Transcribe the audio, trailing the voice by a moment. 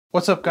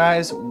What's up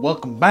guys,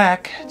 welcome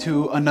back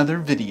to another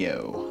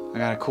video. I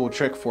got a cool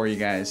trick for you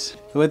guys.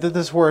 The way that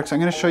this works, I'm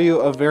going to show you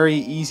a very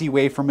easy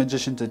way for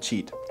Magician to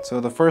cheat.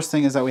 So the first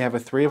thing is that we have a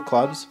 3 of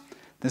clubs.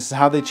 This is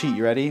how they cheat,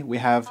 you ready? We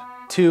have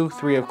 2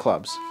 3 of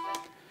clubs.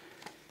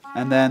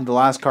 And then the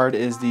last card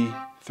is the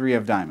 3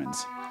 of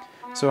diamonds.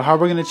 So how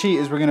we're going to cheat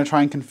is we're going to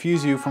try and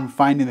confuse you from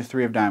finding the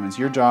 3 of diamonds.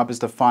 Your job is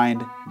to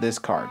find this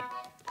card.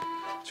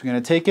 So we're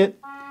going to take it,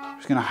 we're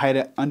just going to hide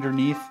it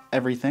underneath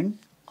everything.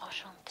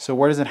 So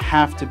where does it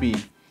have to be?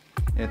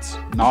 It's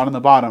not on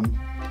the bottom.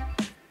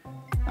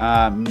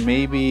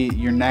 Maybe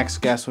your next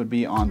guess would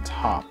be on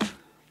top.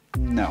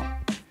 No.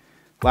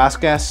 Last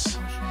guess,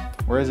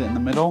 where is it, in the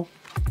middle?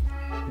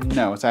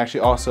 No, it's actually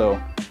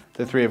also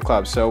the 3 of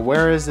clubs. So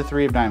where is the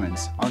 3 of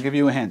diamonds? I'll give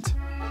you a hint.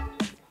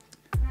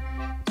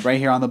 It's right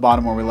here on the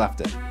bottom where we left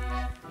it.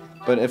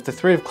 But if the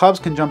 3 of clubs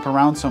can jump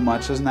around so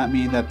much, doesn't that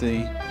mean that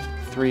the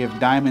 3 of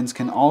diamonds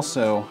can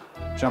also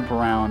jump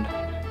around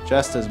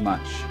just as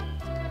much?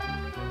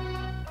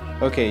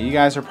 Okay, you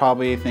guys are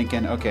probably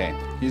thinking, okay,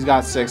 he's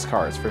got 6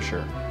 cards for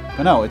sure.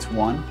 But no, it's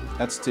 1,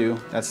 that's 2,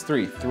 that's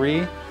 3.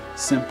 3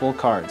 simple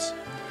cards.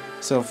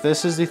 So if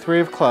this is the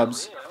 3 of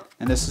clubs,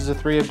 and this is the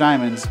 3 of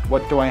diamonds,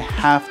 what do I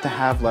have to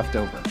have left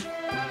over?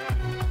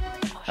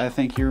 I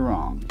think you're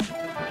wrong.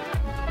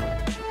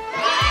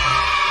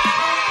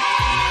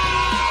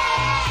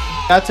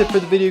 That's it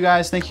for the video,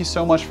 guys. Thank you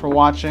so much for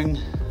watching.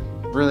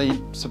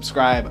 Really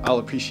subscribe, I'll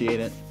appreciate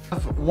it.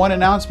 One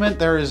announcement,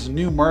 there is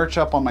new merch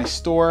up on my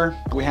store.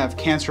 We have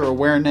cancer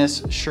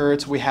awareness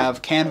shirts, we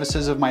have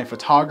canvases of my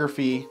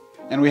photography,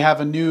 and we have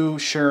a new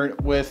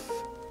shirt with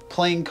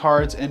playing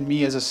cards and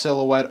me as a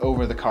silhouette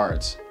over the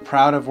cards.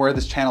 Proud of where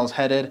this channel is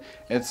headed.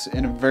 It's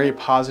in a very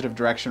positive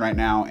direction right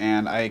now,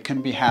 and I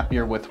couldn't be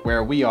happier with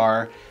where we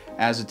are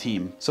as a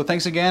team. So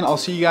thanks again. I'll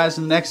see you guys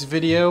in the next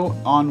video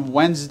on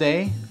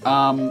Wednesday.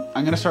 I'm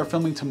gonna start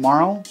filming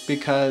tomorrow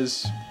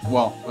because,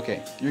 well,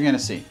 okay, you're gonna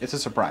see. It's a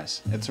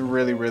surprise. It's a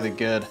really, really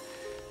good,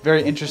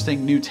 very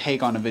interesting new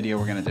take on a video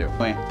we're gonna do.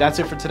 Anyway, that's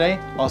it for today.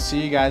 I'll see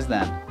you guys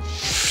then.